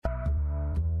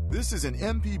This is an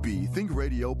MPB Think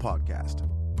Radio podcast.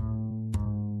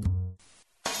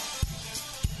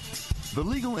 The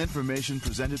legal information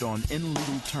presented on In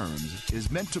Legal Terms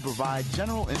is meant to provide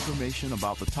general information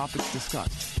about the topics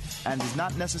discussed and is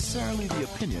not necessarily the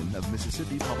opinion of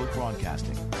Mississippi Public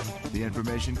Broadcasting. The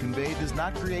information conveyed does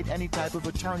not create any type of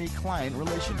attorney-client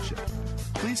relationship.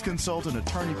 Please consult an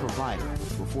attorney provider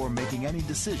before making any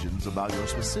decisions about your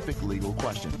specific legal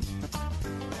questions.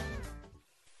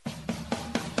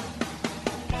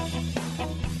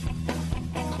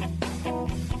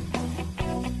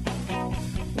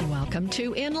 Welcome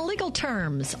to In Legal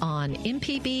Terms on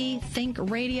MPB Think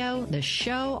Radio, the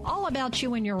show all about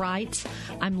you and your rights.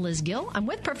 I'm Liz Gill. I'm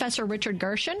with Professor Richard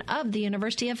Gershon of the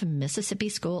University of Mississippi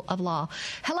School of Law.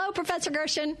 Hello, Professor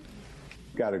Gershon.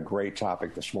 Got a great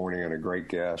topic this morning and a great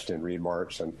guest in Reed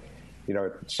Martz. And, you know,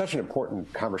 it's such an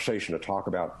important conversation to talk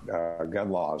about gun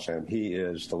laws. And he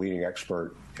is the leading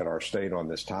expert in our state on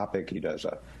this topic. He does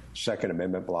a Second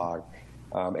Amendment blog.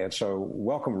 And so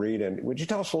welcome, Reed. And would you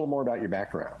tell us a little more about your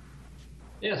background?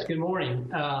 Yes, good morning.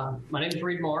 My name is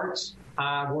Reed Martz.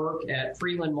 I work at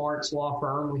Freeland Martz Law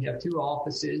Firm. We have two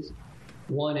offices,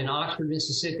 one in Oxford,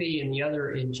 Mississippi, and the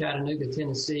other in Chattanooga,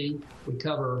 Tennessee. We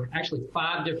cover actually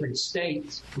 5 different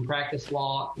states and practice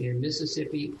law in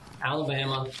Mississippi,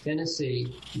 Alabama,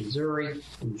 Tennessee, Missouri,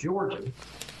 and Georgia.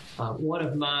 One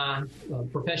of my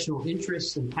professional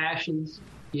interests and passions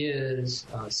is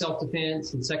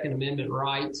self-defense and Second Amendment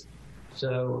rights.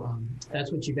 So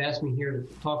that's what you've asked me here to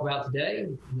talk about today.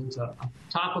 It's a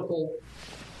topical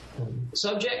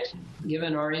subject,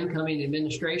 given our incoming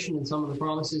administration and some of the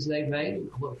promises they've made. I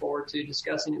look forward to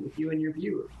discussing it with you and your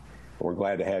viewers. We're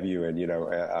glad to have you. And, you know,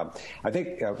 I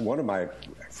think one of my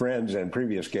friends and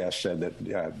previous guests said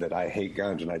that I hate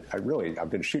guns. And I've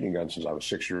been shooting guns since I was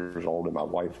 6 years old, and my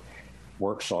wife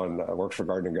works for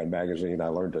Garden & Gun magazine. I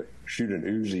learned to shoot an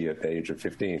Uzi at the age of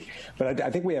 15. But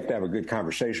I think we have to have a good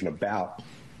conversation about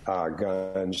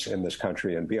guns in this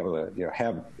country and be able to, you know,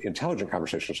 have intelligent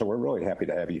conversations. So we're really happy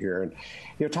to have you here. And,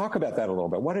 you know, talk about that a little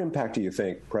bit. What impact do you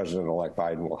think President-elect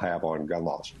Biden will have on gun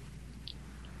laws?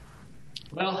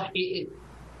 Well,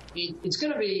 it's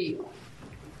going to be,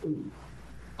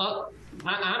 I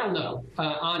don't know,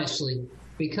 honestly,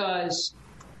 because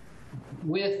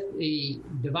with the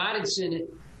divided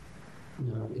Senate,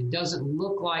 it doesn't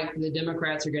look like the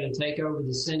Democrats are going to take over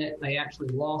the Senate. They actually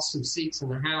lost some seats in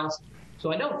the House.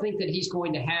 So I don't think that he's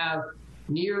going to have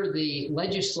near the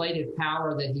legislative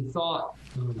power that he thought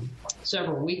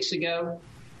several weeks ago.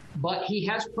 But he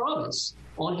has promised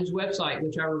on his website,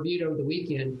 which I reviewed over the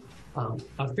weekend,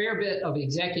 a fair bit of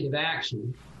executive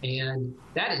action. And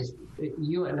that is,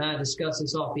 you and I discussed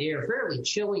this off the air, fairly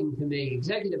chilling to me.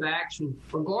 Executive action,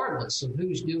 regardless of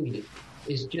who's doing it,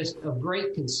 is just of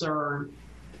great concern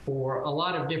for a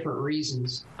lot of different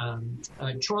reasons.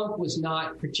 Trump was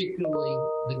not particularly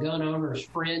the gun owner's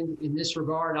friend in this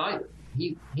regard either.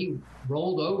 He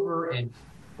rolled over and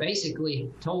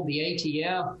basically told the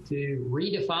ATF to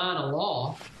redefine a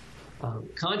law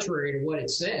contrary to what it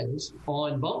says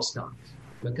on bump stocks,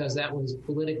 because that was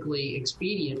politically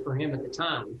expedient for him at the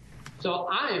time. So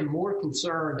I am more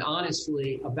concerned,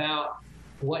 honestly, about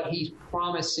what he's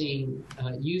promising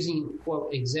using,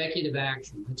 quote, executive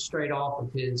action. That's straight off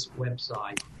of his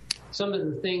website. Some of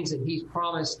the things that he's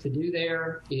promised to do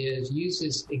there is use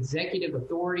his executive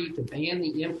authority to ban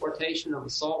the importation of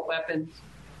assault weapons.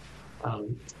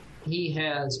 He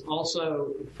has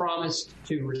also promised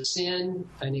to rescind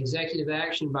an executive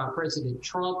action by President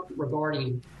Trump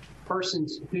regarding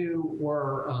persons who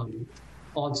were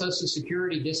on Social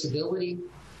Security disability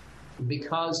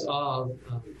because of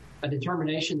a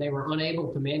determination they were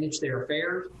unable to manage their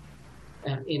affairs.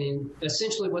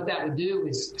 Essentially what that would do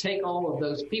is take all of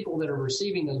those people that are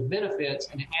receiving those benefits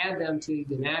and add them to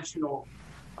the National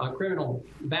Criminal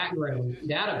Background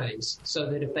Database, so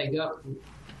that if they go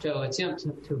to attempt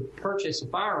to purchase a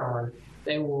firearm,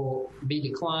 they will be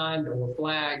declined or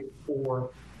flagged for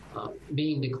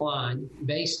being declined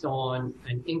based on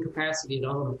an incapacity to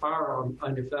own a firearm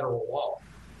under federal law.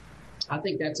 I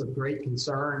think that's of great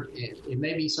concern. It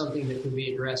may be something that could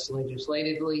be addressed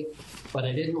legislatively, but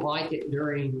I didn't like it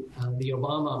during the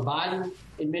Obama and Biden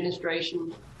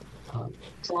administration.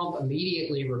 Trump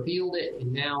immediately repealed it,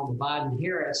 and now the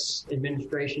Biden-Harris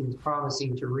administration is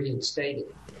promising to reinstate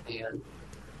it. And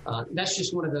that's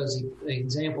just one of those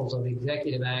examples of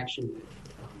executive action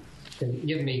that can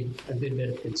give me a good bit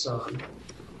of concern.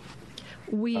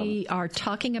 We are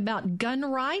talking about gun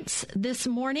rights this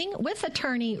morning with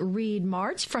attorney Reed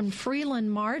Martz from Freeland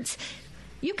Martz.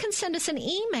 You can send us an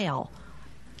email,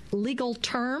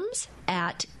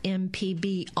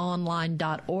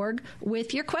 legalterms@mpbonline.org,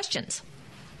 with your questions.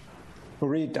 Well,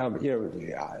 Reed,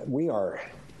 we are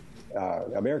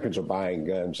Americans are buying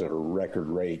guns at a record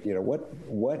rate.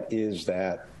 What is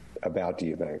that about, do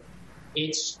you think?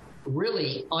 It's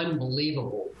really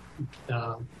unbelievable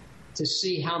to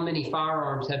see how many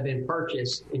firearms have been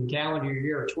purchased in calendar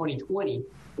year 2020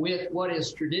 with what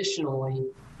is traditionally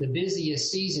the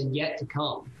busiest season yet to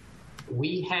come.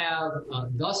 We have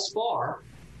thus far,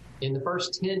 in the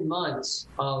first 10 months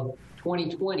of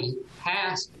 2020,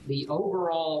 passed the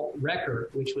overall record,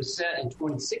 which was set in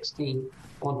 2016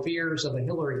 on fears of a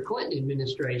Hillary Clinton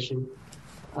administration.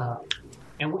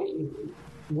 And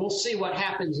we'll see what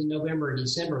happens in November and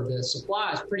December. The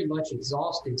supply is pretty much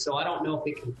exhausted, so I don't know if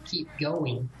it can keep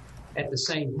going at the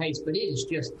same pace, but it is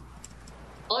just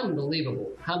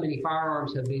unbelievable how many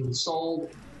firearms have been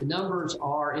sold. The numbers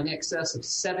are in excess of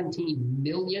 17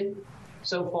 million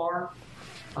so far.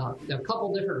 A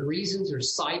couple different reasons are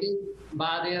cited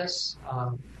by this.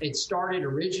 It started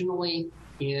originally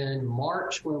in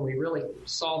March when we really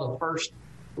saw the first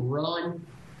run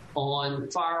on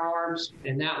firearms,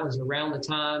 and that was around the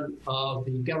time of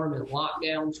the government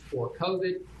lockdowns for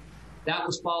COVID. That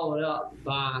was followed up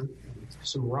by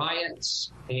some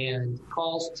riots and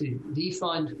calls to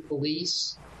defund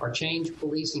police or change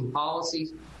policing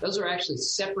policies. Those are actually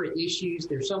separate issues.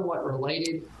 They're somewhat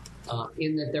related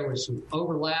in that there was some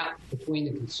overlap between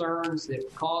the concerns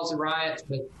that caused the riots,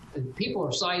 but people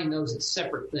are citing those as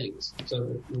separate things.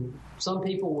 So some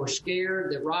people were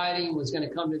scared that rioting was going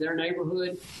to come to their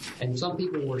neighborhood, and some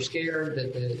people were scared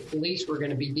that the police were going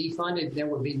to be defunded. There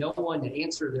would be no one to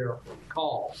answer their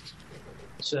calls.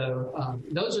 So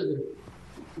those are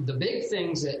the big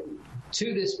things that,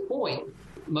 to this point,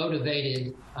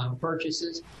 motivated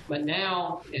purchases. But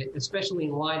now, especially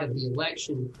in light of the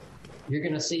election, you're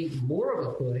going to see more of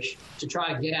a push to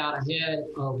try to get out ahead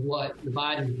of what the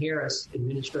Biden-Harris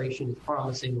administration is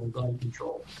promising on gun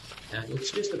control.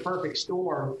 It's just a perfect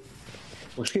storm.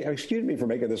 Well, excuse me for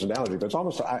making this analogy, but it's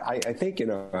almost, I think,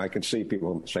 I can see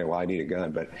people saying, well, I need a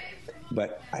gun, but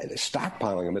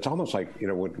stockpiling them, it's almost like,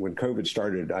 when COVID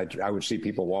started, I would see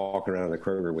people walking around the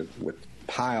Kroger with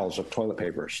piles of toilet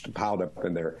paper piled up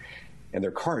in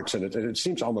their carts, and it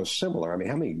seems almost similar. I mean,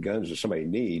 how many guns does somebody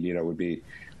need, would be,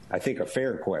 I think, a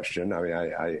fair question. I mean,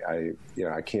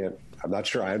 I'm not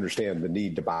sure I understand the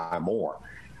need to buy more,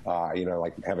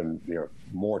 like having,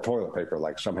 more toilet paper,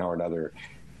 like somehow or another,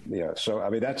 so, I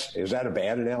mean, is that a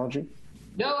bad analogy?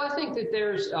 No, I think that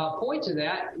there's a point to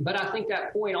that, but I think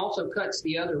that point also cuts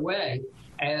the other way.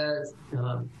 As,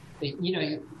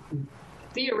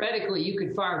 theoretically, you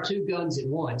could fire two guns at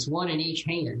once, one in each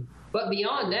hand. But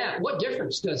beyond that, what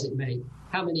difference does it make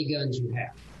how many guns you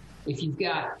have? If you've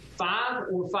got 5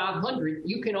 or 500,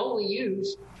 you can only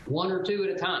use 1 or 2 at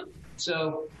a time.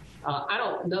 So I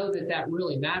don't know that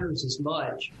really matters as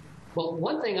much. But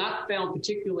one thing I found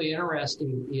particularly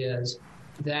interesting is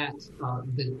that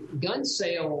the gun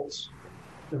sales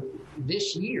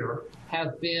this year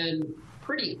have been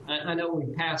pretty, I know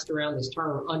we passed around this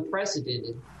term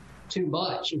unprecedented too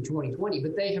much in 2020,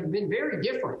 but they have been very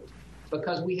different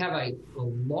because we have a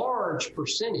large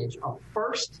percentage of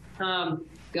first-time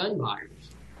gun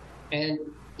buyers. And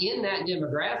in that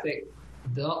demographic,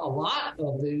 a lot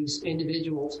of these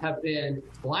individuals have been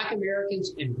Black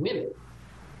Americans and women.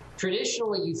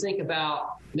 Traditionally, you think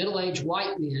about middle-aged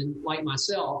white men like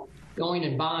myself going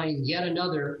and buying yet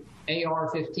another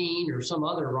AR-15 or some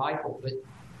other rifle, but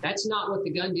that's not what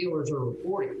the gun dealers are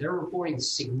reporting. They're reporting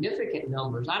significant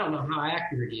numbers. I don't know how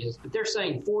accurate it is, but they're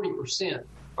saying 40%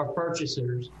 of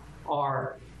purchasers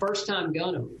are first-time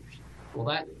gun owners.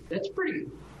 Well, that's pretty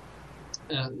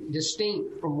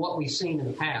distinct from what we've seen in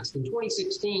the past. In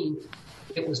 2016,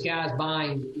 it was guys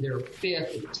buying their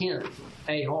 5th or 10th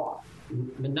AR,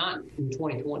 but not in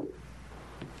 2020.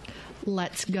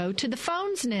 Let's go to the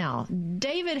phones now.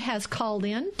 David has called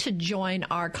in to join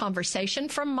our conversation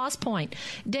from Moss Point.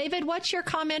 David, what's your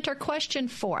comment or question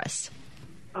for us?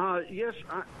 Yes,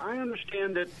 I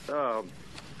understand that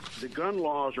the gun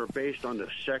laws are based on the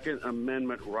Second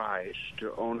Amendment rights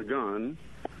to own a gun,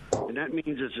 and that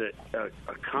means it's a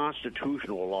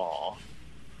constitutional law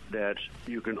that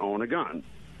you can own a gun.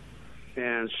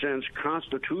 And since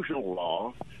constitutional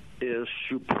law is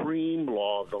supreme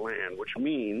law of the land, which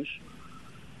means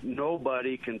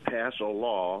nobody can pass a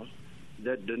law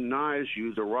that denies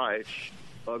you the rights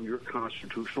of your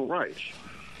constitutional rights.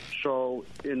 So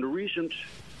in the recent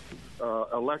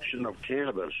election of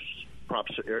cannabis,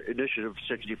 Initiative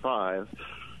 65,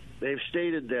 they've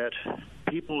stated that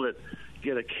people that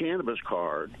get a cannabis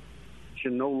card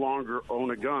can no longer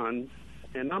own a gun,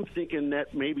 and I'm thinking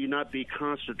that maybe not be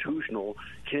constitutional.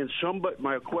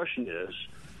 My question is,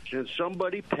 can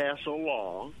somebody pass a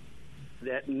law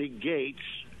that negates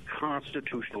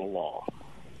constitutional law.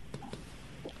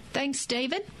 Thanks,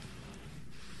 David.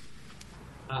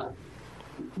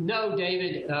 No,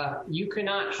 David, you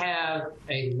cannot have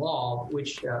a law,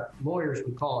 which lawyers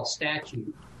would call a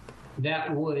statute,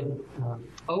 that would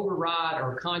override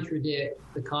or contradict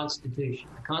the Constitution.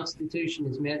 The Constitution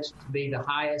is meant to be the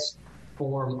highest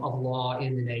form of law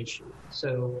in the nation.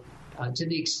 So to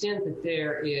the extent that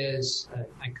there is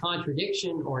a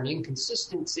contradiction or an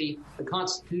inconsistency, the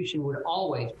Constitution would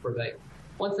always prevail.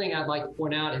 One thing I'd like to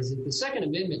point out is that the Second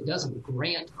Amendment doesn't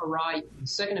grant a right. The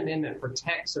Second Amendment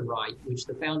protects a right, which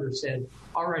the founders said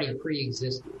already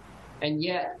pre-existed. And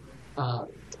yet,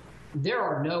 there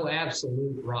are no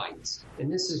absolute rights.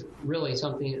 And this is really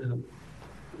something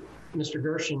Mr.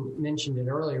 Gershon mentioned it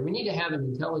earlier. We need to have an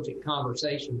intelligent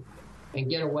conversation and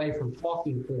get away from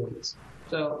talking points.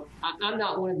 So I'm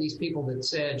not one of these people that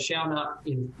said shall not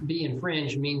be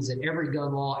infringed means that every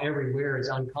gun law everywhere is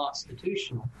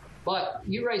unconstitutional. But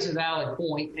you raise a valid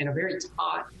point and a very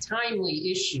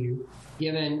timely issue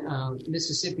given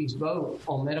Mississippi's vote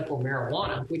on medical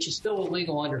marijuana, which is still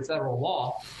illegal under federal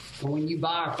law. And when you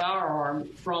buy a firearm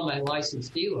from a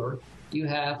licensed dealer, you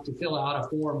have to fill out a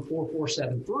Form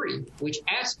 4473, which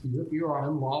asks you if you're an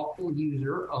unlawful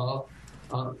user of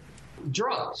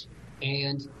drugs.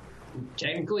 And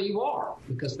technically you are,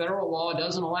 because federal law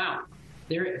doesn't allow it.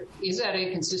 There is that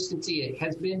inconsistency. It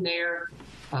has been there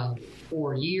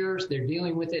for years. They're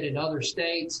dealing with it in other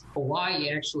states. Hawaii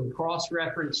actually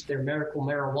cross-referenced their medical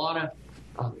marijuana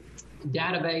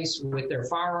database with their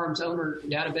firearms owner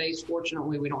database.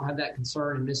 Fortunately, we don't have that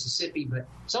concern in Mississippi, but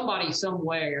somebody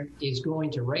somewhere is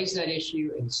going to raise that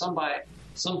issue, and some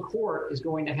court is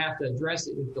going to have to address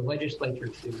it if the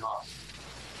legislatures do not.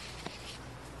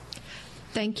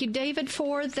 Thank you, David,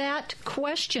 for that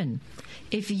question.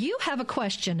 If you have a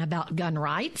question about gun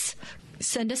rights,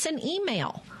 send us an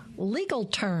email,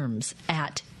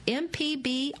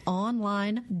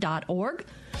 legalterms@mpbonline.org.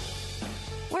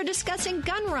 We're discussing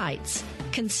gun rights,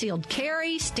 concealed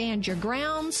carry, stand your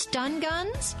ground, stun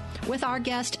guns, with our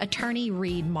guest, attorney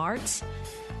Reed Martz.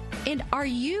 And are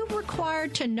you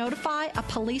required to notify a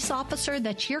police officer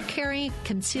that you're carrying a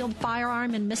concealed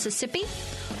firearm in Mississippi?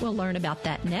 We'll learn about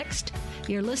that next.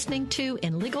 You're listening to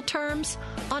In Legal Terms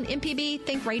on MPB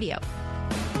Think Radio.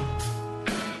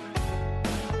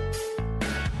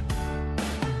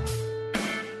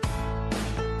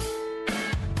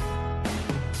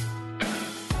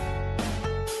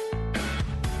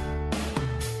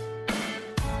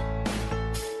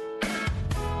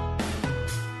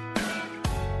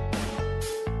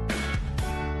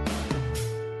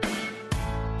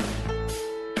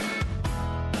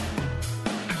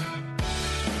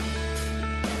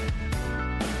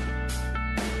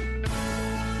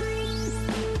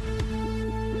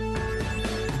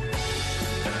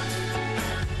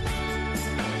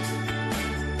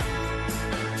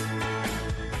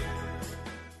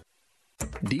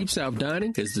 Deep South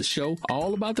Dining is the show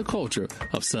all about the culture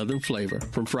of Southern flavor,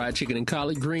 from fried chicken and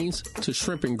collard greens to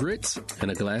shrimp and grits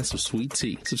and a glass of sweet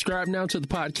tea. Subscribe now to the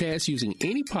podcast using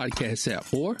any podcast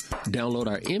app or download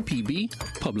our MPB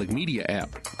Public Media app.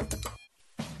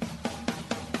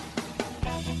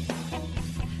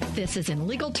 This is In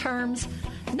Legal Terms.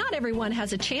 Not everyone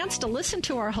has a chance to listen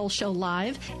to our whole show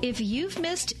live. If you've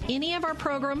missed any of our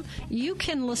program, you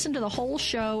can listen to the whole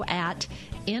show at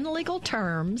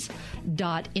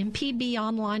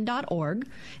inlegalterms.mpbonline.org.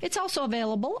 It's also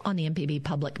available on the MPB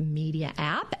Public Media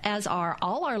app, as are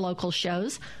all our local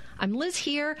shows. I'm Liz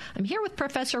here. I'm here with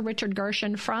Professor Richard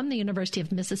Gershon from the University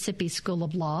of Mississippi School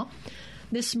of Law.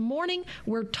 This morning,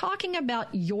 we're talking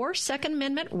about your Second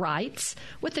Amendment rights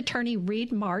with attorney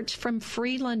Reed Martz from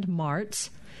Freeland Martz.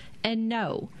 And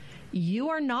no, you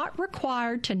are not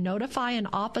required to notify an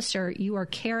officer you are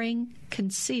carrying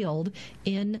concealed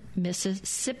in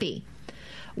Mississippi.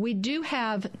 We do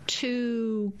have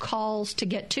 2 calls to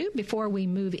get to before we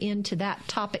move into that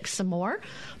topic some more.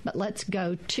 But let's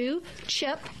go to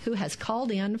Chip, who has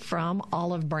called in from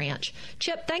Olive Branch.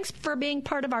 Chip, thanks for being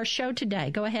part of our show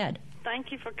today. Go ahead.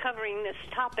 Thank you for covering this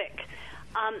topic.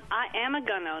 I am a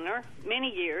gun owner,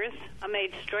 many years. I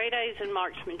made straight A's in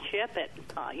marksmanship at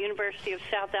University of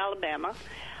South Alabama.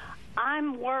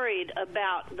 I'm worried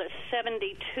about the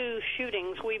 72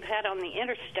 shootings we've had on the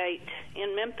interstate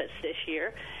in Memphis this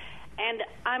year, and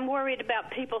I'm worried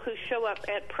about people who show up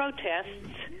at protests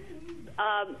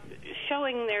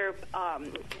showing their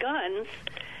guns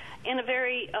in a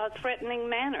very threatening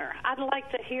manner. I'd like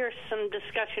to hear some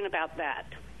discussion about that.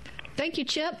 Thank you,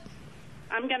 Chip.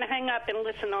 I'm going to hang up and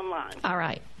listen online. All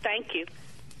right. Thank you.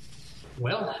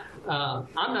 Well, I'm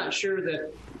not sure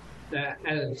that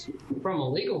as from a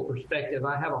legal perspective,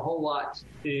 I have a whole lot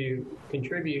to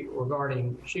contribute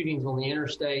regarding shootings on the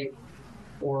interstate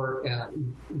or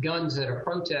guns at a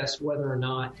protest, whether or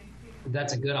not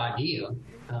that's a good idea.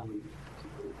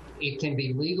 It can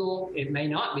be legal. It may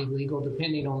not be legal,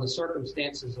 depending on the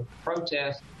circumstances of the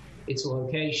protest, its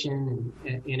location,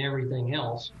 and everything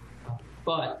else.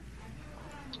 But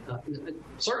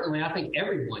certainly, I think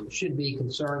everyone should be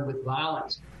concerned with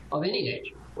violence of any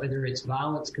nature, whether it's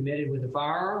violence committed with a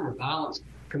firearm or violence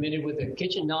committed with a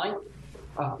kitchen knife.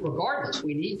 Regardless,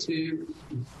 we need to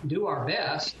do our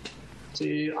best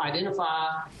to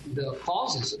identify the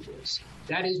causes of this.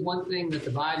 That is one thing that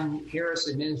the Biden-Harris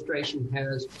administration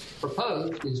has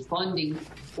proposed, is funding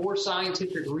for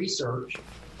scientific research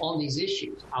on these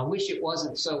issues. I wish it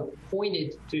wasn't so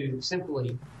pointed to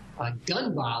simply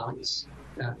gun violence,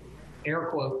 air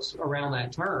quotes around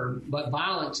that term, but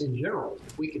violence in general.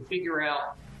 If we could figure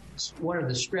out what are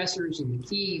the stressors and the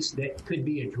keys that could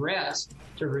be addressed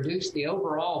to reduce the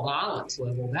overall violence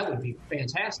level, that would be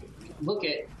fantastic. Look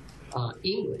at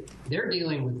England. They're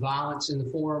dealing with violence in the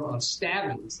form of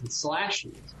stabbings and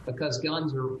slashings because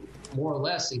guns are more or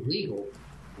less illegal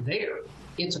there.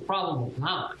 It's a problem of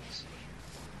violence.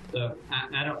 So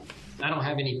I don't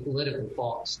have any political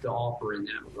thoughts to offer in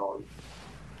that regard.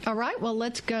 All right, well,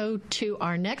 let's go to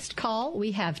our next call.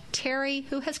 We have Terry,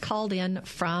 who has called in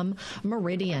from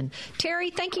Meridian.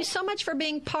 Terry, thank you so much for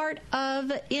being part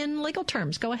of In Legal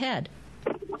Terms. Go ahead.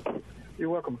 You're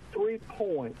welcome. 3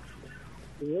 points.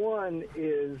 One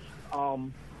is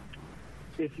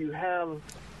if you have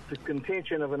the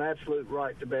contention of an absolute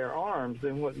right to bear arms,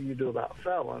 then what do you do about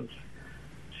felons?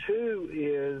 2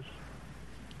 is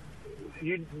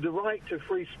the right to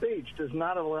free speech does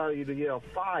not allow you to yell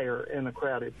fire in a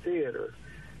crowded theater.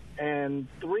 And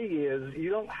 3 is you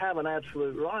don't have an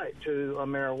absolute right to a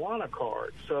marijuana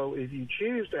card. So if you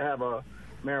choose to have a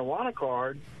marijuana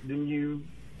card, then you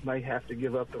may have to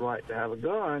give up the right to have a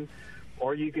gun,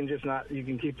 or you can just not, you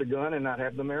can keep the gun and not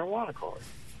have the marijuana card.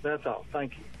 That's all.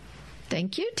 Thank you.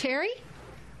 Thank you. Terry?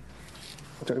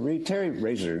 Terry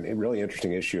raises a really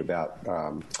interesting issue about,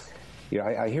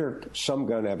 I hear some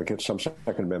gun advocates, some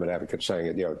Second Amendment advocates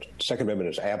saying that, Second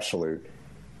Amendment is absolute.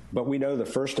 But we know the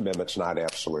First Amendment's not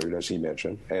absolute, as he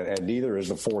mentioned, and neither is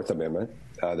the Fourth Amendment.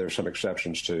 There's some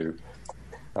exceptions to,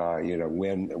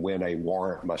 when a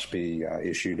warrant must be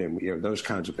issued, and those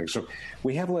kinds of things. So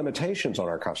we have limitations on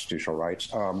our constitutional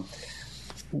rights.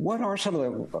 What are some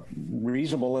of the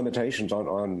reasonable limitations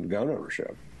on gun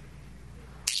ownership?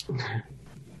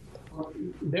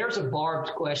 There's a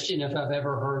barbed question, if I've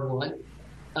ever heard one.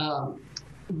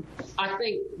 I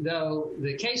think, though,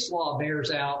 the case law bears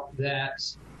out that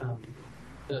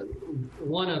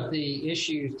one of the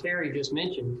issues Terry just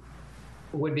mentioned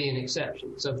would be an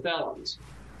exception. So felons.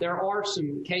 There are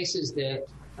some cases that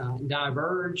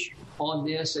diverge on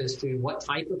this as to what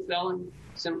type of felon,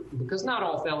 because not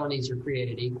all felonies are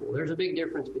created equal. There's a big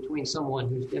difference between someone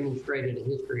who's demonstrated a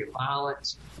history of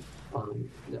violence,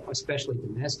 especially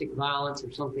domestic violence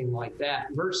or something like that,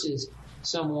 versus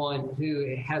someone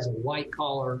who has a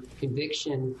white-collar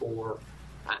conviction for,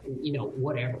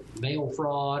 whatever, mail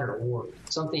fraud or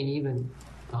something even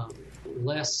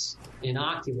less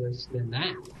innocuous than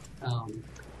that.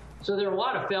 So there are a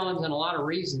lot of felons and a lot of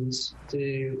reasons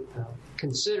to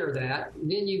consider that. And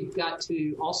then you've got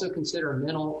to also consider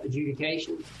mental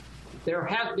adjudication. There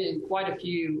have been quite a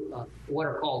few what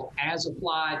are called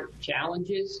as-applied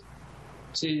challenges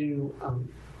to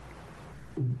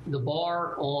the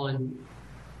bar on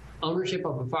ownership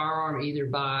of a firearm, either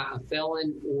by a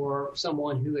felon or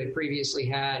someone who had previously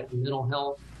had a mental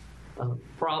health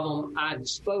problem. I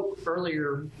spoke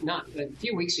earlier, not a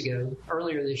few weeks ago,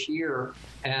 earlier this year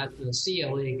at the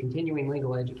CLE, Continuing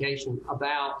Legal Education,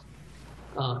 about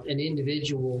an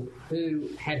individual who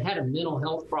had a mental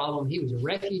health problem. He was a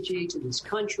refugee to this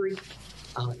country.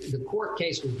 The court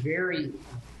case was very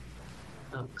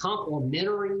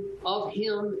complimentary of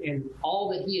him and all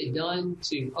that he had done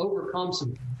to overcome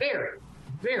some very,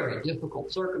 very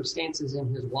difficult circumstances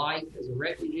in his life as a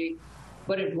refugee.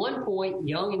 But at one point,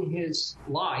 young in his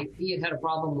life, he had a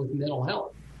problem with mental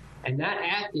health. And that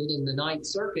acted in the Ninth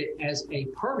Circuit as a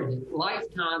permanent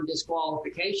lifetime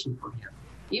disqualification for him,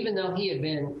 even though he had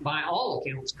been, by all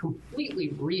accounts,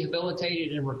 completely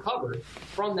rehabilitated and recovered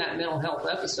from that mental health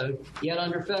episode. Yet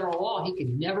under federal law, he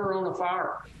could never own a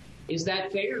firearm. Is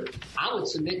that fair? I would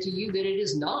submit to you that it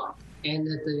is not, and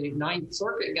that the Ninth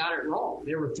Circuit got it wrong.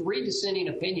 There were 3 dissenting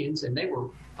opinions, and they were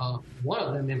one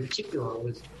of them in particular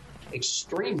was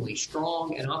extremely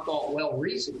strong and I thought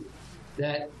well-reasoned,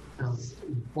 that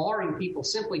barring people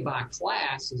simply by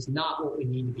class is not what we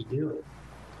need to be doing.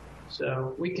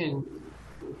 So we're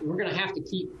going to have to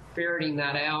keep ferreting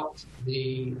that out.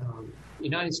 The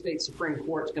United States Supreme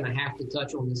Court's going to have to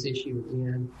touch on this issue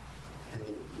again.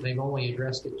 They've only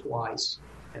addressed it twice.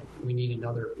 And we need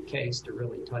another case to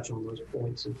really touch on those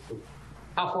points. And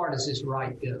how far does this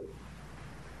right go?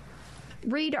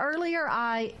 Reed, earlier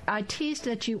I teased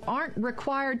that you aren't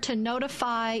required to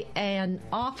notify an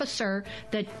officer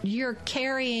that you're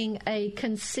carrying a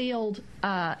concealed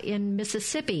in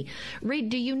Mississippi. Reed,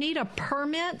 do you need a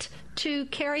permit to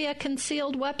carry a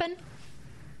concealed weapon?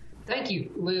 Thank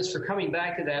you, Liz, for coming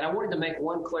back to that. I wanted to make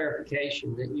one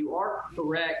clarification, that you are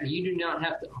correct. You do not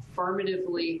have to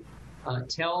affirmatively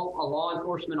tell a law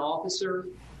enforcement officer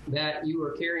that you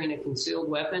are carrying a concealed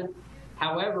weapon.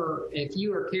 However, if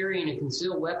you are carrying a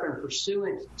concealed weapon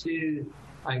pursuant to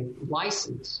a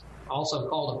license, also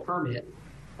called a permit,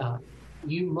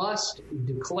 you must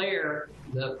declare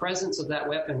the presence of that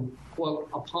weapon, quote,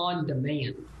 upon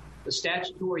demand. The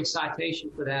statutory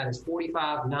citation for that is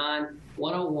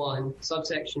 45-9-101,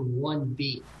 subsection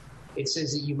 1B. It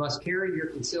says that you must carry your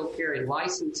concealed carry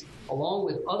license along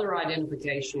with other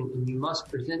identification, and you must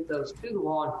present those to the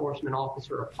law enforcement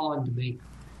officer upon demand.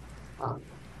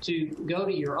 To go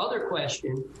to your other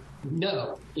question,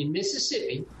 no. In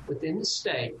Mississippi, within the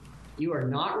state, you are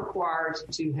not required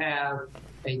to have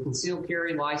a concealed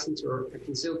carry license or a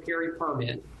concealed carry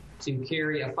permit to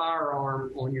carry a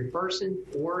firearm on your person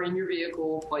or in your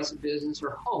vehicle, place of business,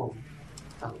 or home.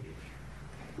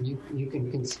 You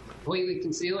can completely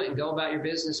conceal it and go about your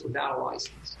business without a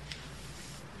license.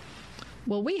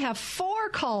 Well, we have 4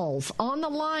 calls on the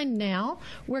line now.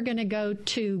 We're going to go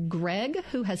to Greg,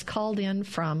 who has called in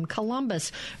from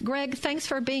Columbus. Greg, thanks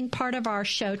for being part of our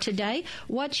show today.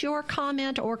 What's your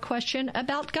comment or question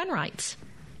about gun rights?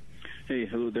 Hey,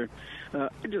 hello there. I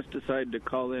just decided to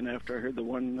call in after I heard the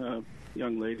one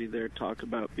young lady there talk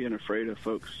about being afraid of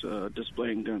folks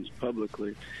displaying guns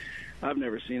publicly. I've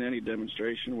never seen any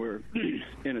demonstration where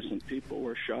innocent people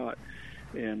were shot.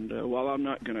 And while I'm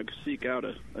not going to seek out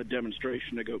a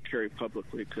demonstration to go carry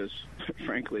publicly, because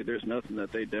frankly, there's nothing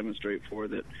that they demonstrate for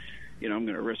that, I'm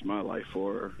going to risk my life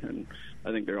for. And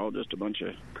I think they're all just a bunch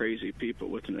of crazy people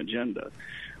with an agenda.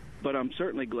 But I'm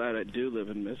certainly glad I do live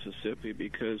in Mississippi,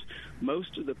 because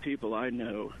most of the people I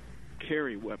know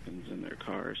carry weapons in their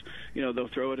cars. They'll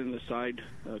throw it in the side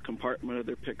compartment of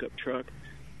their pickup truck.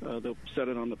 They'll set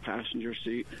it on the passenger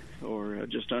seat or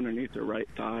just underneath their right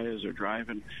thigh as they're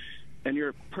driving. And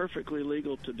you're perfectly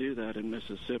legal to do that in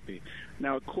Mississippi.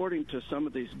 Now, according to some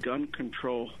of these gun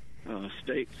control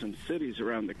states and cities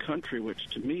around the country, which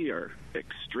to me are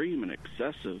extreme and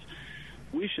excessive,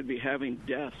 we should be having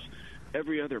deaths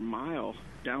every other mile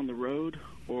down the road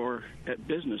or at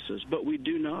businesses, but we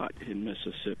do not in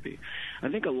Mississippi. I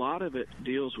think a lot of it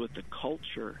deals with the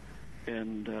culture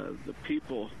and the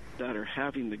people that are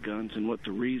having the guns and what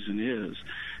the reason is.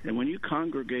 And when you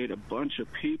congregate a bunch of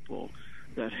people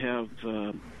that have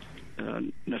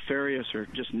nefarious or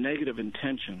just negative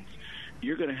intentions,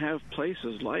 you're going to have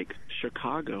places like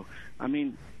Chicago. I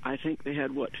mean, I think they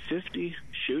had, 50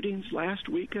 shootings last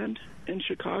weekend in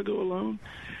Chicago alone?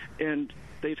 And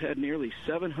they've had nearly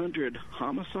 700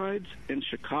 homicides in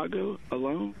Chicago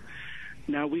alone.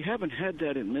 Now, we haven't had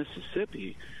that in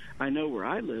Mississippi. I know where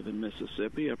I live in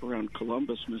Mississippi, up around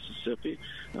Columbus, Mississippi,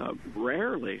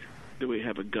 rarely do we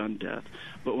have a gun death.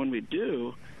 But when we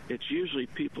do, it's usually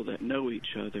people that know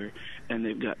each other, and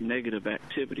they've got negative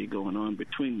activity going on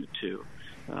between the two.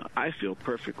 I feel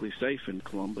perfectly safe in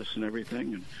Columbus and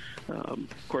everything. And,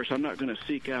 of course, I'm not going to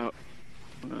seek out,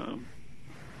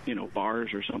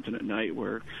 bars or something at night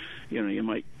where, you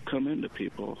might come into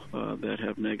people that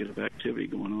have negative activity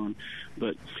going on.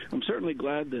 But I'm certainly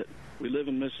glad that we live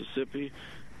in Mississippi,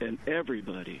 and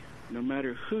everybody, no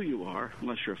matter who you are,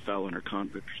 unless you're a felon or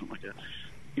convict or something like that,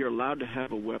 you're allowed to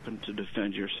have a weapon to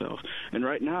defend yourself. And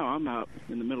right now, I'm out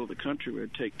in the middle of the country where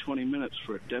it'd take 20 minutes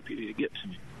for a deputy to get to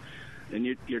me. And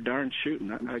you're darn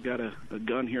shooting. I got a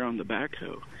gun here on the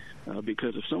backhoe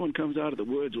because if someone comes out of the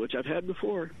woods, which I've had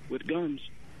before with guns,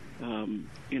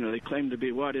 they claim to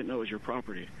be, I didn't know it was your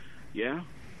property. Yeah?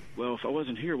 Well, if I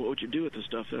wasn't here, what would you do with the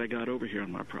stuff that I got over here on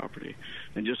my property?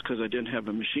 And just because I didn't have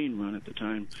a machine run at the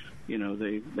time,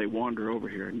 they wander over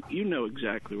here. And you know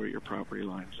exactly where your property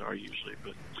lines are usually.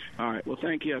 But all right, well,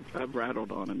 thank you. I've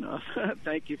rattled on enough.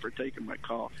 Thank you for taking my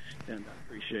call, and I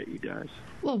appreciate you guys.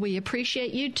 Well, we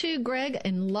appreciate you too, Greg,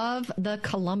 and love the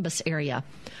Columbus area.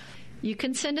 You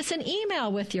can send us an email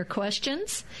with your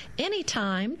questions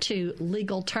anytime to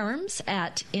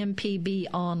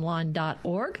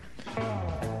legalterms@mpbonline.org.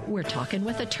 We're talking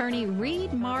with attorney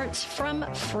Reed Martz from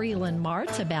Freeland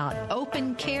Martz about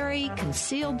open carry,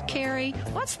 concealed carry.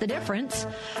 What's the difference?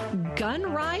 Gun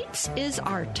rights is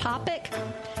our topic.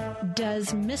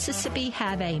 Does Mississippi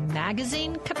have a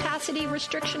magazine capacity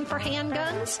restriction for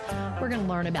handguns? We're going to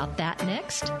learn about that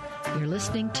next. You're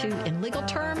listening to In Legal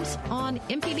Terms on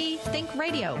MPB Think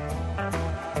Radio.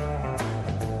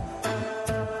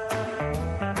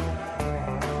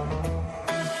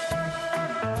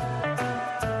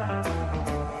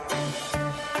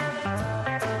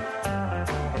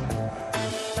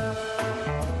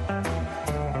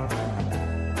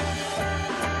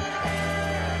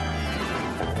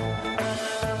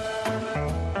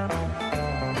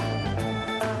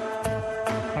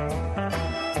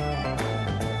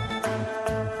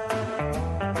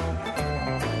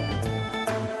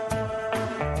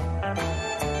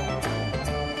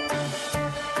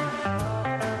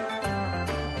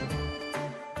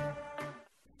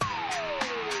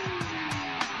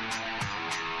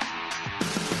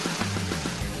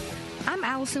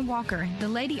 Allison Walker, the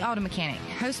Lady Auto Mechanic,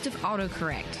 host of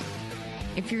AutoCorrect.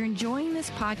 If you're enjoying this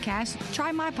podcast,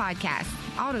 try my podcast,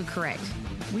 AutoCorrect.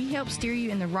 We help steer you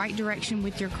in the right direction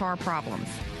with your car problems.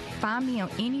 Find me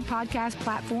on any podcast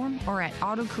platform or at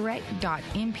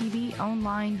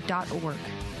autocorrect.mpbonline.org.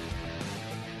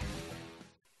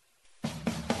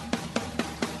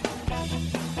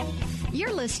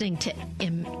 You're listening to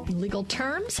In Legal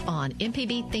Terms on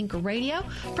MPB Think Radio.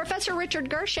 Professor Richard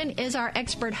Gershon is our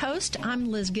expert host.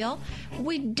 I'm Liz Gill.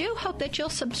 We do hope that you'll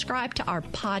subscribe to our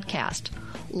podcast.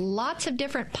 Lots of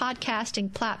different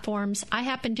podcasting platforms. I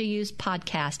happen to use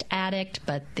Podcast Addict,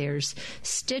 but there's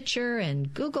Stitcher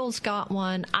and Google's got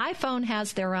one. iPhone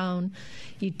has their own.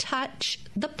 You touch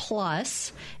the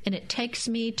plus, and it takes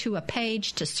me to a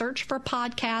page to search for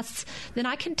podcasts. Then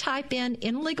I can type in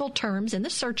legal terms in the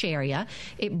search area.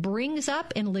 It brings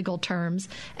up In Legal Terms,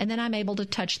 and then I'm able to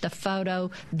touch the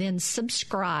photo, then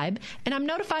subscribe, and I'm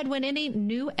notified when any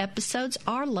new episodes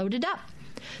are loaded up.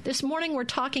 This morning, we're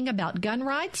talking about gun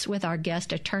rights with our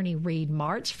guest attorney Reed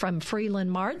Martz from Freeland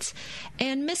Martz.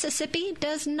 And Mississippi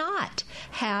does not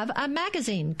have a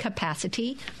magazine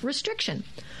capacity restriction.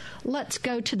 Let's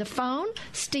go to the phone.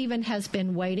 Stephen has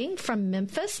been waiting from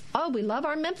Memphis. Oh, we love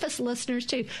our Memphis listeners,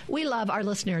 too. We love our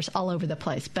listeners all over the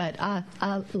place. But,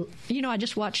 I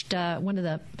just watched one of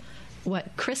the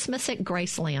Christmas at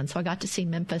Graceland. So I got to see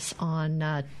Memphis on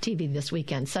TV this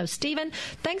weekend. So, Stephen,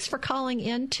 thanks for calling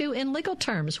in to In Legal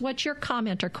Terms. What's your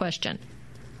comment or question?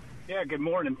 Yeah, good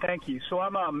morning. Thank you. So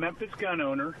I'm a Memphis gun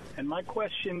owner, and my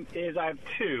question is, I have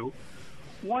two.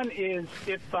 One is,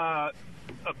 if a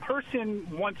person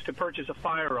wants to purchase a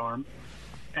firearm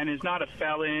and is not a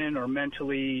felon or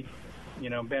mentally,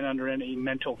 been under any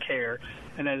mental care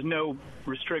and has no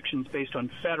restrictions based on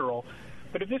federal.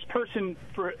 But if this person,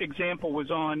 for example,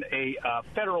 was on a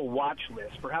federal watch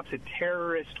list, perhaps a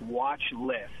terrorist watch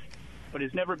list, but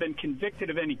has never been convicted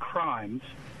of any crimes,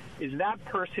 is that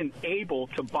person able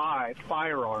to buy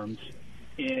firearms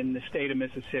in the state of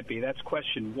Mississippi? That's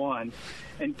question one.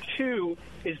 And two,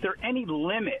 is there any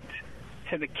limit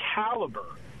to the caliber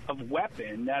of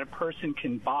weapon that a person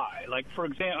can buy? Like, for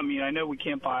example, I know we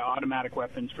can't buy automatic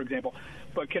weapons, for example,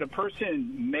 but could a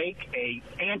person make a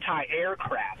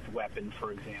anti-aircraft weapon,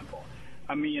 for example?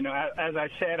 As I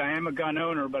said, I am a gun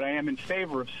owner, but I am in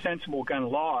favor of sensible gun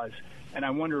laws, and I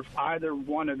wonder if either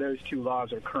one of those two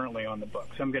laws are currently on the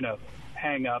books. I'm going to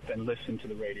hang up and listen to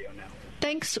the radio now.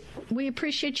 Thanks. We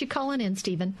appreciate you calling in,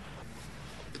 Stephen.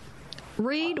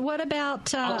 Reed, what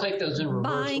about I'll take those in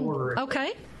reverse order.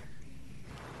 Okay.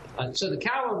 So the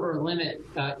caliber limit,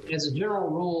 as a general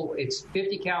rule, it's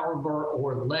 50 caliber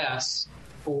or less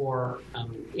for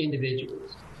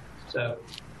individuals. So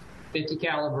 50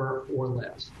 caliber or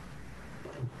less.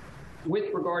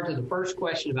 With regard to the first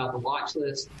question about the watch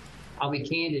list, I'll be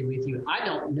candid with you. I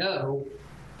don't know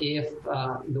if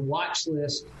the watch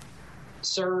list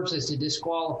serves as a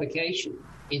disqualification.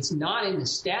 It's not in the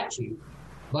statute,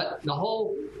 but the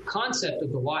whole concept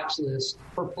of the watch list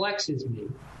perplexes me.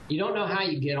 You don't know how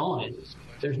you get on it.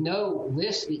 There's no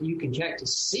list that you can check to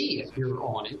see if you're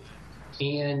on it.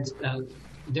 And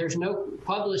there's no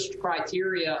published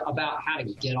criteria about how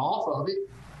to get off of it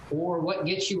or what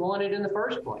gets you on it in the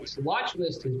first place. The watch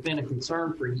list has been a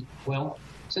concern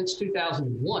since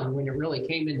 2001 when it really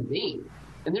came into being.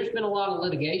 And there's been a lot of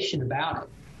litigation about it.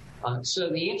 So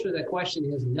the answer to that question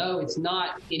is no, it's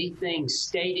not anything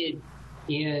stated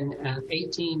in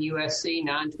 18 U.S.C.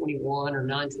 921 or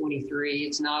 923.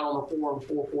 It's not on the form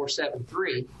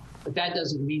 4473, but that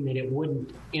doesn't mean that it wouldn't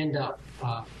end up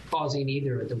causing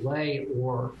either a delay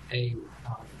or a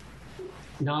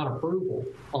non-approval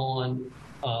on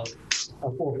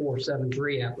pass a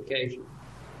 4473 application.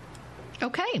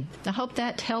 Okay, I hope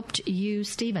that helped you,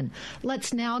 Stephen.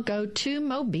 Let's now go to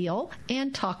Mobile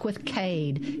and talk with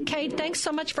Cade. Cade, thanks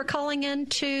so much for calling in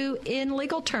to In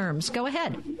Legal Terms. Go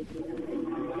ahead.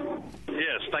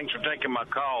 Yes, thanks for taking my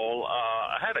call.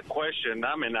 I had a question.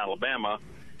 I'm in Alabama,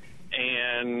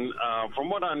 and from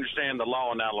what I understand, the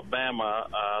law in Alabama,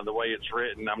 the way it's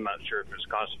written, I'm not sure if it's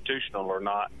constitutional or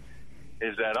not,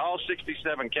 is that all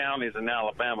 67 counties in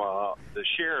Alabama, the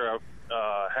sheriff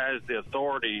has the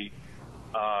authority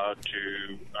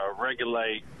to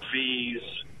regulate fees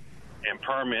and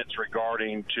permits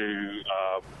regarding to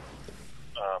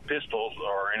pistols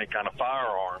or any kind of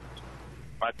firearm.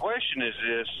 My question is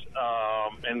this,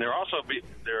 and they're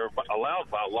allowed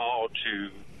by law to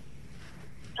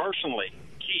personally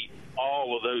keep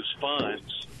all of those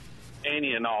funds,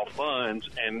 any and all funds,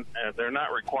 and they're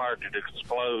not required to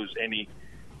disclose any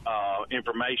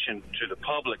information to the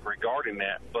public regarding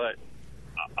that. But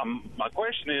my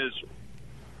question is,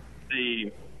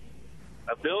 the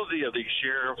ability of these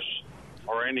sheriffs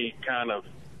or any kind of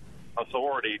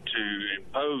authority to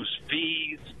impose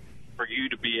fees for you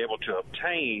to be able to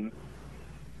obtain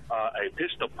a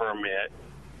pistol permit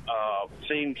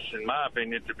seems, in my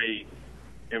opinion, to be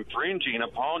infringing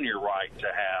upon your right to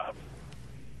have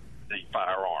the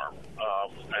firearm.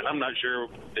 And I'm not sure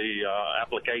the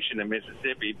application in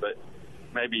Mississippi, but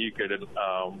maybe you could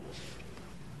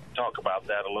talk about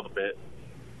that a little bit.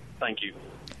 Thank you.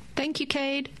 Thank you,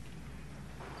 Cade.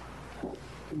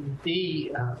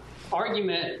 The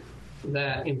argument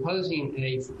that imposing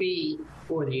a fee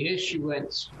for the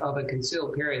issuance of a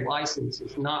concealed carry license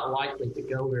is not likely to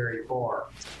go very far.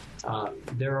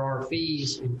 There are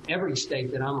fees in every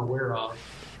state that I'm aware of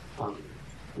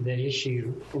that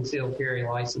issue concealed carry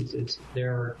licenses.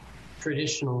 There are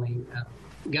traditionally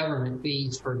government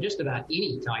fees for just about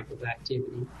any type of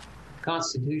activity,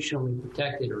 constitutionally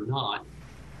protected or not.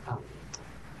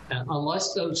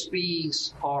 Unless those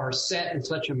fees are set in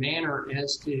such a manner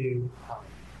as to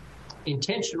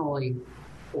intentionally,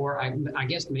 or I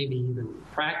guess maybe even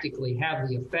practically, have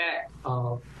the effect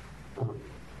of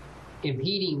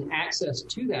impeding access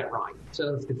to that right.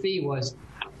 So if the fee was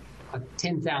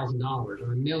 $10,000 or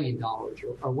 $1 million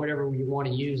or whatever you want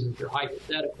to use as your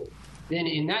hypothetical, then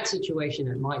in that situation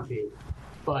it might be.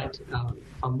 But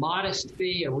a modest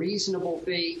fee, a reasonable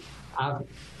fee, I'm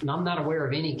not aware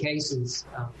of any cases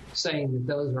saying that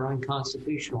those are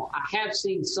unconstitutional. I have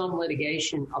seen some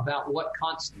litigation about what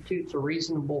constitutes a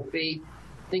reasonable fee.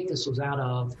 I think this was out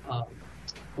of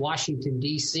Washington,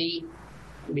 D.C.,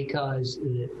 because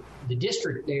the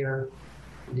district there,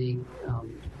 the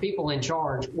people in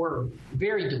charge were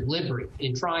very deliberate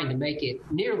in trying to make it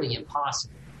nearly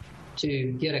impossible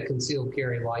to get a concealed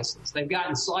carry license. They've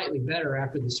gotten slightly better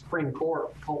after the Supreme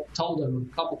Court told them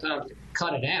a couple times to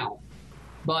cut it out.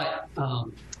 But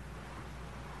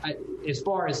as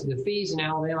far as the fees in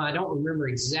Alabama, I don't remember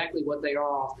exactly what they are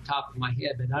off the top of my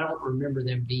head, but I don't remember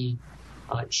them being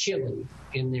chilling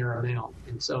in their amount.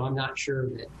 And so I'm not sure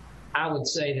that I would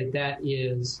say that that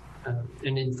is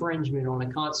an infringement on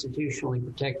a constitutionally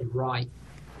protected right.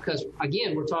 Because,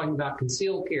 again, we're talking about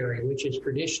concealed carry, which is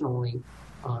traditionally,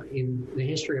 in the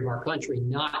history of our country,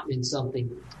 not been something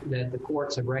that the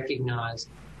courts have recognized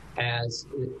as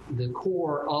the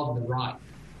core of the right.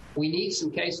 We need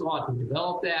some case law to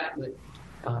develop that,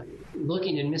 but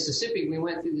looking in Mississippi, we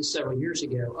went through this several years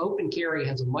ago. Open carry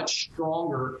has a much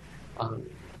stronger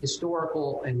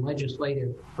historical and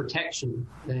legislative protection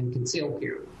than concealed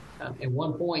carry. At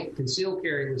one point, concealed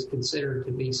carry was considered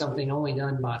to be something only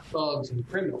done by thugs and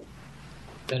criminals,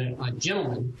 that a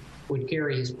gentleman would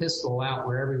carry his pistol out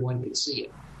where everyone could see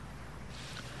it.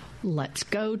 Let's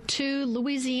go to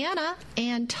Louisiana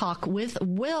and talk with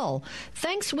Will.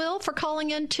 Thanks, Will, for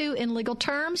calling In Legal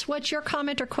Terms. What's your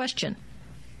comment or question?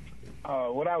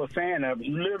 What I was saying, if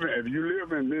you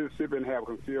live in Mississippi and have a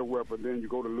concealed weapon, then you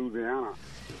go to Louisiana,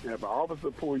 and if an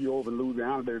officer pull you over in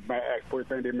Louisiana, they might ask, first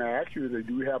thing they may ask you is,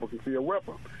 do you have a concealed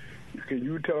weapon? Can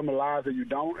you tell them a lie that you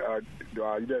don't?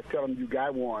 You just tell them you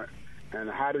got one, and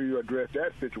how do you address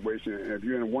that situation? And if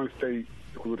you're in one state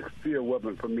with a concealed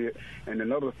weapon permit, and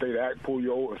another state pull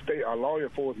you over, a lawyer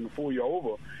forces them to pull you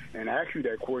over and ask you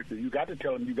that question, you got to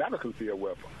tell them you got a concealed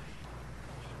weapon.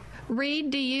 Reed,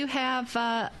 do you have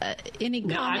any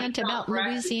comment about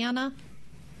Louisiana?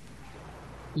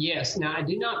 Yes. Now, I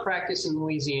do not practice in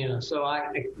Louisiana, so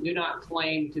I do not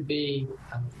claim to be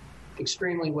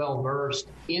extremely well-versed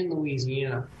in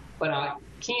Louisiana, but I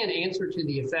can answer to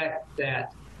the effect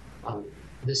that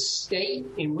the state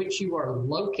in which you are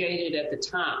located at the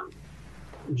time,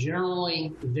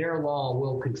 generally their law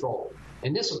will control.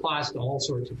 And this applies to all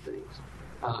sorts of things.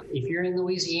 If you're in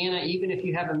Louisiana, even if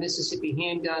you have a Mississippi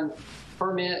handgun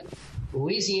permit,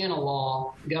 Louisiana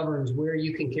law governs where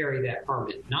you can carry that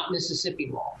permit, not Mississippi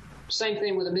law. Same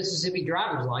thing with a Mississippi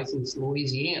driver's license in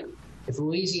Louisiana. If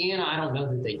Louisiana, I don't know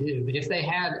that they do, but if they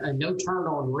had a no turn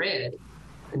on red,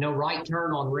 a no right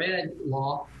turn on red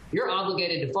law, you're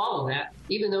obligated to follow that,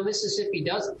 even though Mississippi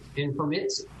doesn't and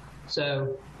permits it.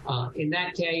 So in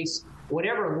that case,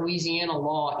 whatever Louisiana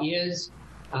law is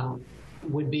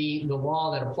would be the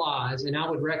law that applies. And I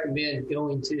would recommend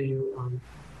going to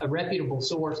a reputable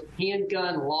source.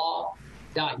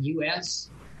 Handgunlaw.us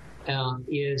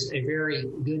is a very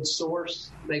good source.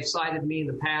 They've cited me in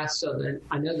the past, so that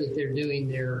I know that they're doing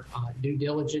their due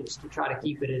diligence to try to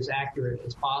keep it as accurate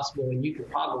as possible, and you could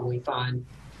probably find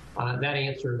that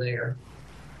answer there.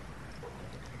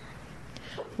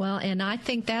 Well, and I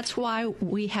think that's why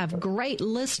we have great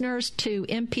listeners to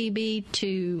MPB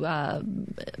to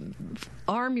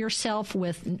arm yourself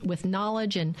with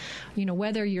knowledge. And, you know,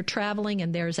 whether you're traveling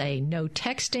and there's a no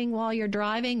texting while you're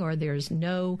driving, or there's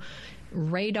no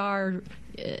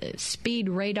speed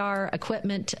radar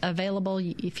equipment available.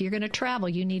 If you're going to travel,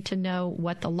 you need to know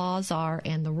what the laws are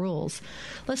and the rules.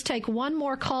 Let's take one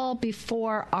more call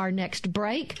before our next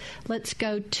break. Let's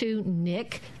go to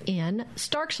Nick in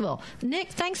Starksville.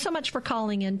 Nick, thanks so much for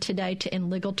calling in today to In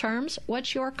Legal Terms.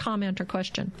 What's your comment or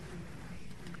question?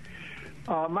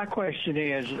 My question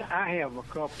is, I have a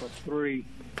couple of 3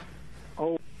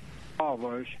 old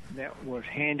revolvers that was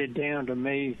handed down to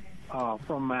me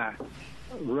from my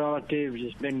relatives.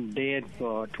 It's been dead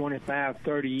for 25,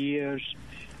 30 years.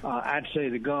 I'd say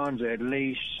the guns are at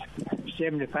least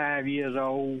 75 years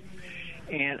old,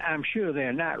 and I'm sure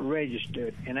they're not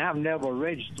registered, and I've never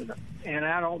registered them, and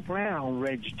I don't plan on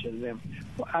registering them.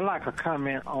 I'd like a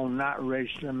comment on not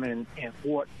registering them and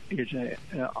what is the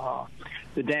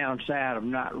downside of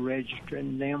not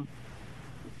registering them.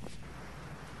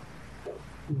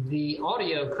 The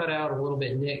audio cut out a little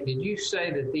bit, Nick. Did you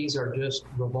say that these are just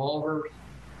revolvers?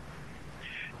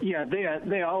 Yeah,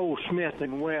 they're old Smith &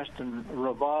 Wesson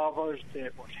revolvers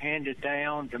that was handed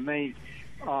down to me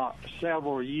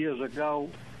several years ago.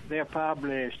 They're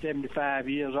probably 75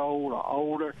 years old or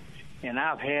older, and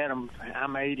I've had them.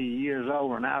 I'm 80 years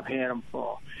old, and I've had them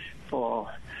for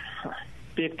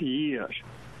 50 years,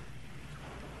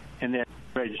 and they're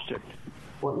registered.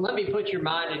 Well, let me put your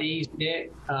mind at ease,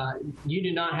 Nick. You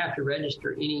do not have to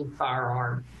register any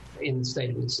firearm in the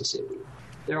state of Mississippi.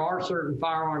 There are certain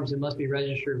firearms that must be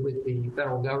registered with the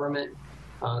federal government.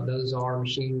 Those are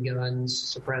machine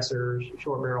guns, suppressors,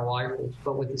 short barrel rifles.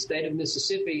 But with the state of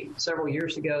Mississippi, several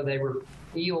years ago, they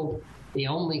repealed the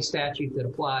only statute that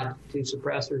applied to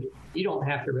suppressors. You don't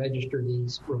have to register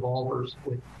these revolvers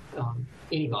with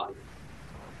anybody.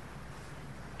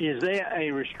 Is there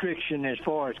a restriction as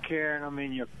far as carrying them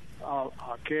in your car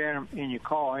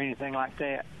or anything like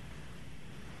that?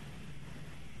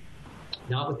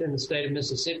 Not within the state of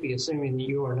Mississippi, assuming that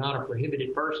you are not a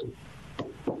prohibited person.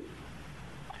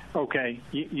 Okay.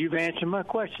 You've answered my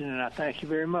question, and I thank you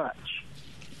very much.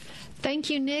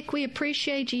 Thank you, Nick. We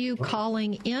appreciate you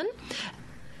calling in.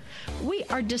 We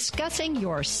are discussing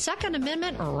your Second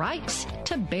Amendment rights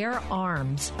to bear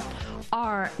arms.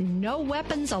 Are no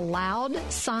weapons allowed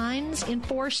signs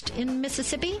enforced in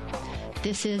Mississippi?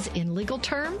 This is In Legal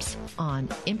Terms on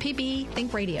MPB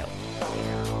Think Radio.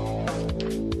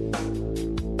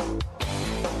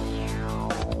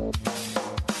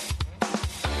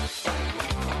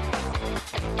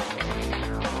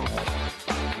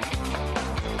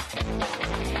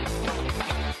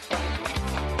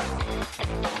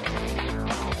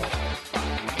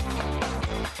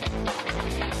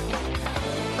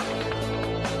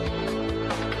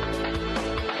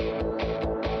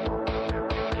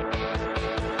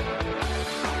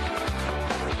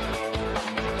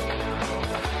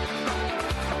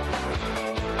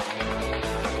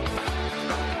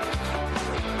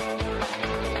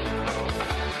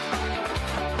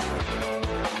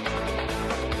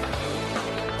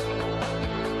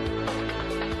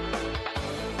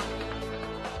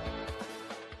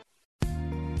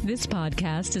 This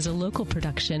podcast is a local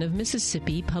production of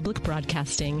Mississippi Public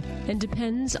Broadcasting and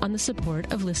depends on the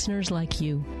support of listeners like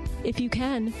you. If you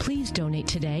can, please donate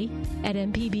today at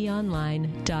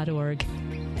mpbonline.org.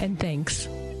 And thanks.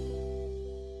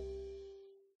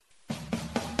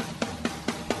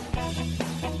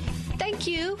 Thank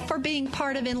you for being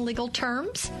part of In Legal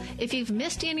Terms. If you've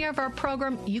missed any of our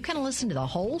program, you can listen to the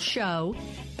whole show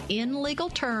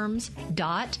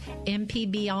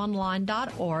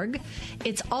inlegalterms.mpbonline.org.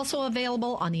 It's also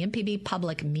available on the MPB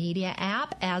Public Media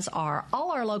app, as are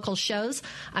all our local shows.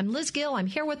 I'm Liz Gill. I'm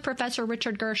here with Professor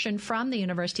Richard Gershon from the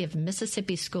University of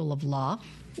Mississippi School of Law.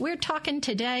 We're talking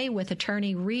today with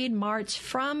attorney Reed Martz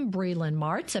from Breland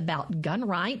Martz about gun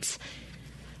rights.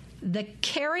 The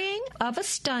carrying of a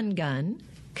stun gun,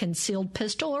 concealed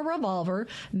pistol or revolver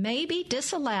may be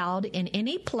disallowed in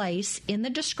any place in the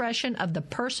discretion of the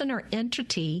person or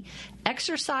entity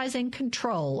exercising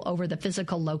control over the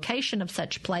physical location of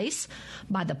such place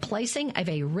by the placing of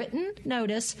a written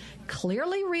notice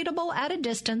clearly readable at a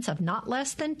distance of not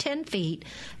less than 10 feet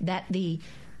that the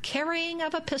carrying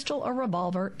of a pistol or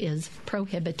revolver is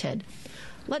prohibited.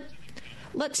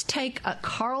 Let's take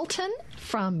Carlton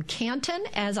from Canton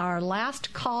as our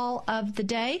last call of the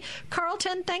day.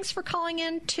 Carlton, thanks for calling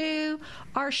in to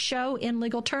our show In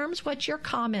Legal Terms. What's your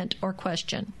comment or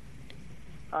question?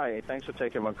 Hi, thanks for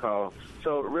taking my call.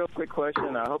 So, real quick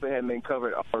question. I hope it hadn't been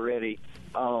covered already.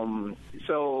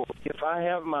 So, if I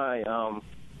have my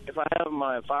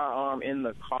firearm in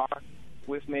the car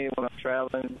with me when I'm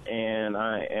traveling, and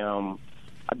I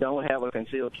don't have a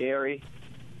concealed carry,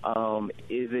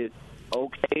 is it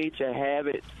okay to have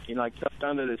it, like tucked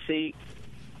under the seat,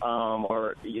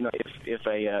 or if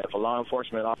a law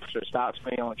enforcement officer stops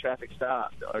me on a traffic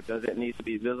stop, or does it need to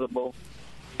be visible?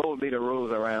 What would be the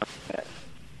rules around that?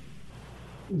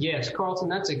 Yes, Carlton,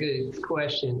 that's a good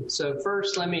question. So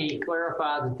first, let me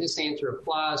clarify that this answer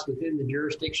applies within the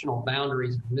jurisdictional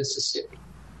boundaries of Mississippi.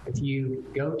 If you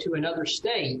go to another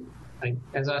state,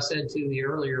 as I said to the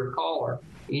earlier caller,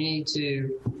 you need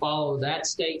to follow that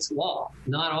state's law.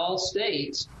 Not all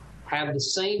states have the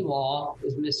same law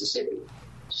as Mississippi.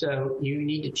 So you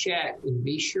need to check and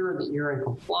be sure that you're in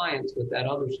compliance with that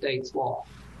other state's law.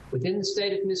 Within the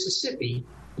state of Mississippi,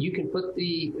 you can put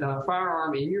the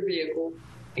firearm in your vehicle,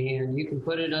 and you can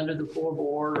put it under the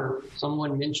floorboard, or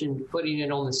someone mentioned putting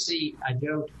it on the seat. I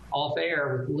joked off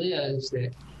air with Liz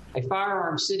that a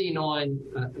firearm sitting on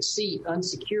a seat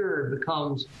unsecured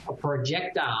becomes a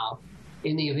projectile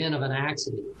in the event of an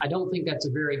accident. I don't think that's a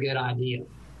very good idea.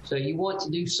 So you want to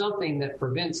do something that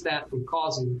prevents that from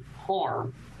causing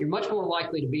harm. You're much more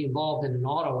likely to be involved in an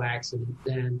auto accident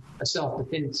than a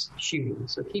self-defense shooting.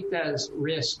 So keep those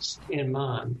risks in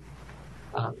mind.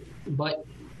 But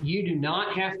you do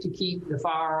not have to keep the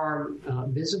firearm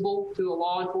visible to a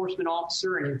law enforcement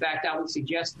officer. And in fact, I would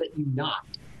suggest that you not.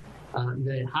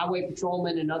 The highway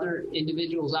patrolmen and other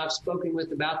individuals I've spoken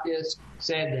with about this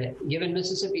said that given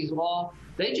Mississippi's law,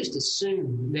 they just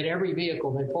assume that every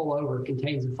vehicle they pull over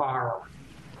contains a firearm.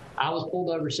 I was pulled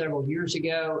over several years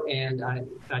ago, and I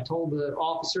told the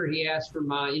officer, he asked for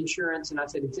my insurance, and I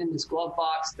said, it's in this glove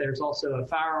box. There's also a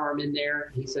firearm in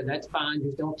there. He said, that's fine,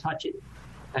 just don't touch it.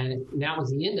 And that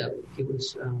was the end of it. It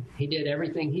was he did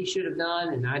everything he should have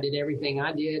done, and I did everything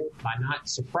I did by not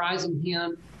surprising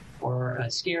him or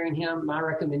scaring him. My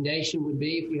recommendation would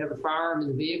be, if you have a firearm in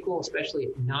the vehicle, especially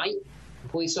at night, a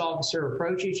police officer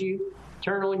approaches you,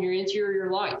 turn on your interior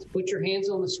lights, put your hands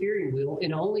on the steering wheel,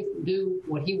 and only do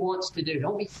what he wants to do.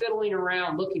 Don't be fiddling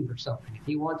around looking for something. If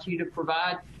he wants you to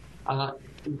provide a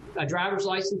driver's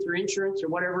license or insurance or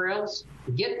whatever else,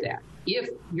 get that. If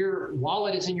your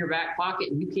wallet is in your back pocket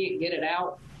and you can't get it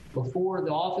out before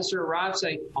the officer arrives,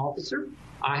 say, officer,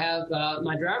 I have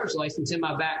my driver's license in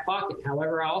my back pocket.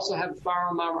 However, I also have a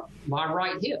firearm on my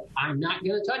right hip. I'm not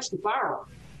going to touch the firearm.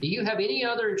 Do you have any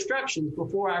other instructions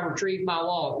before I retrieve my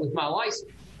wallet with my license?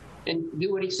 And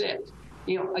do what he says.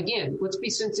 Again, let's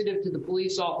be sensitive to the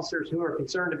police officers who are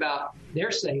concerned about their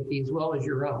safety as well as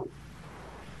your own.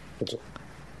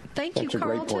 Thank you, Carlton. That's a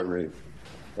great point, Reed.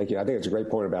 Thank you. I think it's a great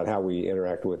point about how we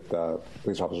interact with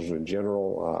police officers in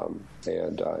general,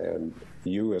 and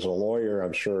you as a lawyer,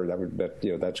 I'm sure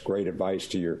that's great advice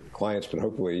to your clients. But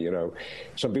hopefully,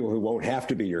 some people who won't have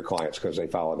to be your clients because they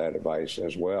follow that advice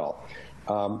as well.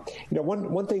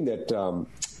 One thing that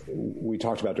we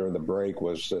talked about during the break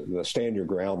was the stand your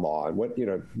ground law, and what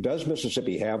does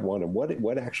Mississippi have one, and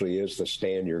what actually is the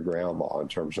stand your ground law in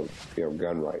terms of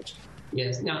gun rights?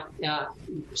 Yes. Now,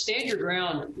 stand your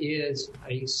ground is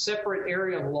a separate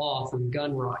area of law from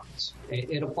gun rights.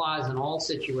 It applies in all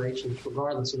situations,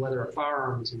 regardless of whether a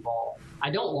firearm is involved. I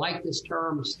don't like this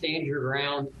term, stand your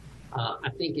ground. I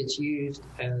think it's used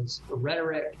as a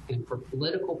rhetoric and for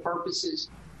political purposes.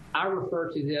 I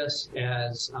refer to this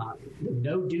as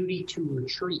no duty to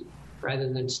retreat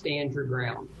rather than stand your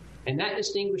ground. And that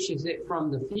distinguishes it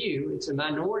from the few. It's a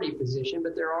minority position,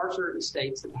 but there are certain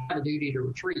states that have a duty to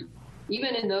retreat.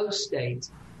 Even in those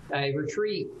states, a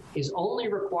retreat is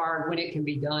only required when it can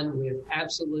be done with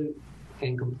absolute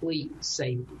and complete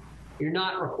safety. You're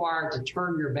not required to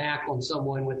turn your back on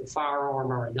someone with a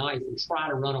firearm or a knife and try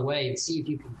to run away and see if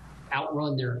you can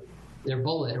outrun their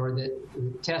bullet or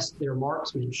test their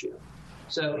marksmanship.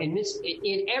 So in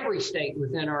every state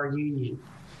within our union,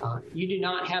 you do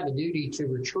not have a duty to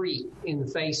retreat in the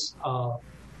face of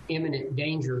imminent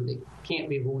danger that can't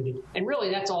be avoided. And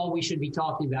really, that's all we should be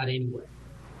talking about anyway.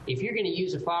 If you're going to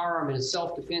use a firearm in a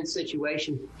self-defense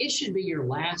situation, it should be your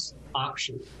last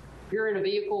option. If you're in a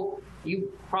vehicle,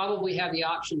 you probably have the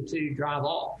option to drive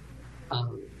off.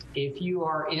 If you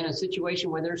are in a situation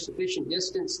where there's sufficient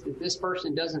distance that this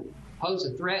person doesn't pose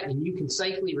a threat and you can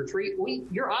safely retreat,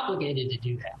 you're obligated to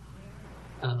do that.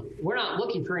 We're not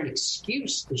looking for an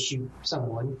excuse to shoot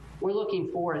someone. We're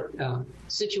looking for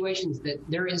situations that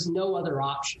there is no other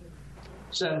option.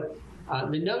 So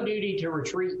the no duty to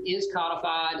retreat is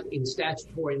codified in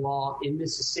statutory law in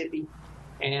Mississippi,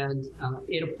 and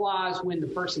it applies when the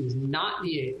person is not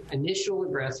the initial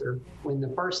aggressor, when the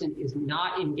person is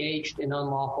not engaged in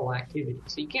unlawful activity.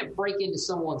 So you can't break into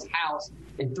someone's house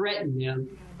and threaten them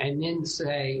and then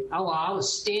say, oh, I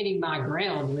was standing my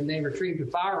ground when they retrieved a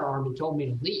firearm and told me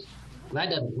to leave. Well, that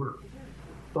doesn't work.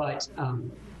 But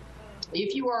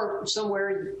if you are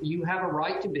somewhere you have a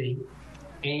right to be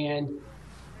and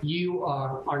you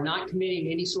are not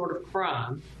committing any sort of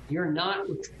crime, you're not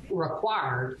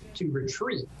required to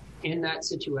retreat in that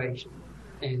situation.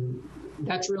 And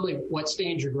that's really what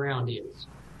stand your ground is.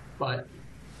 But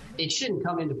it shouldn't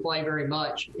come into play very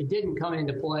much. It didn't come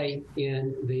into play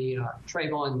in the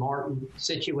Trayvon Martin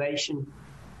situation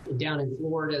down in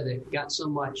Florida that got so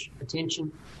much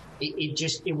attention.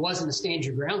 It wasn't a stand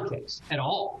your ground case at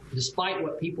all. Despite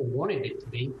what people wanted it to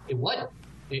be, it wasn't.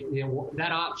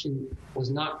 That option was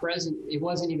not present. It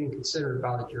wasn't even considered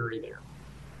by the jury there.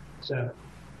 So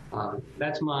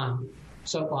that's my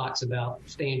soapbox about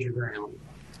stand your ground.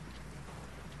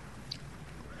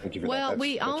 Thank you for well, that.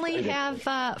 we only have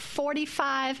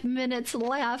 45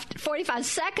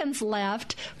 seconds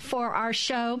left for our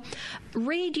show.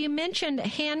 Reed, you mentioned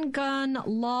Handgun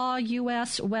Law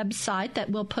US website that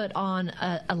we'll put on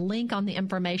a link on the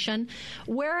information.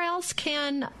 Where else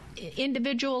can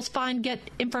individuals get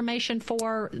information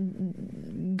for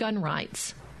gun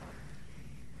rights?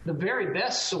 The very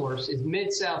best source is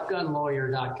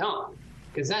MidSouthGunLawyer.com,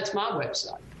 because that's my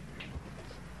website.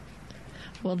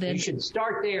 Well, then you should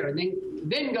start there and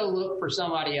then go look for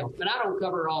somebody else. But I don't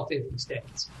cover all 50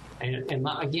 states. And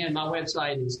my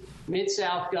website is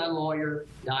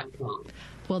MidSouthGunLawyer.com.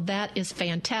 Well, that is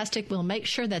fantastic. We'll make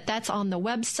sure that that's on the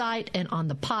website and on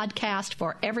the podcast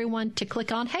for everyone to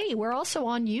click on. Hey, we're also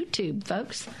on YouTube,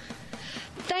 folks.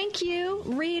 Thank you,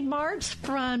 Reed Martz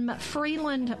from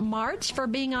Freeland Martz, for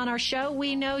being on our show.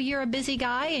 We know you're a busy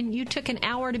guy, and you took an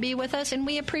hour to be with us, and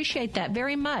we appreciate that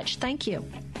very much. Thank you.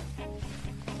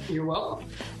 You're welcome.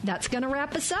 That's going to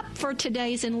wrap us up for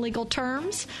today's In Legal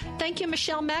Terms. Thank you,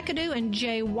 Michelle McAdoo and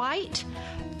Jay White.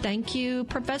 Thank you,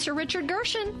 Professor Richard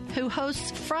Gershon, who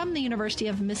hosts from the University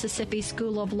of Mississippi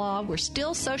School of Law. We're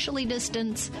still socially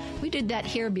distanced. We did that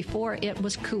here before it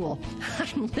was cool.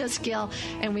 I'm Liz Gill,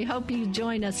 and we hope you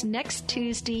join us next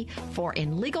Tuesday for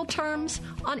In Legal Terms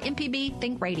on MPB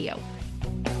Think Radio.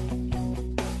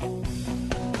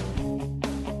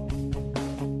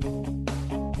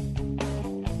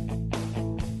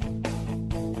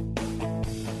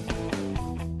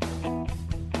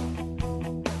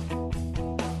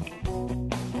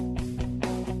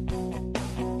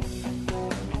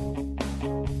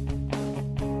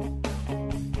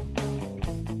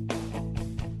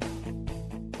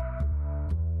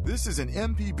 This is an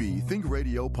MPB Think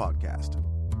Radio podcast.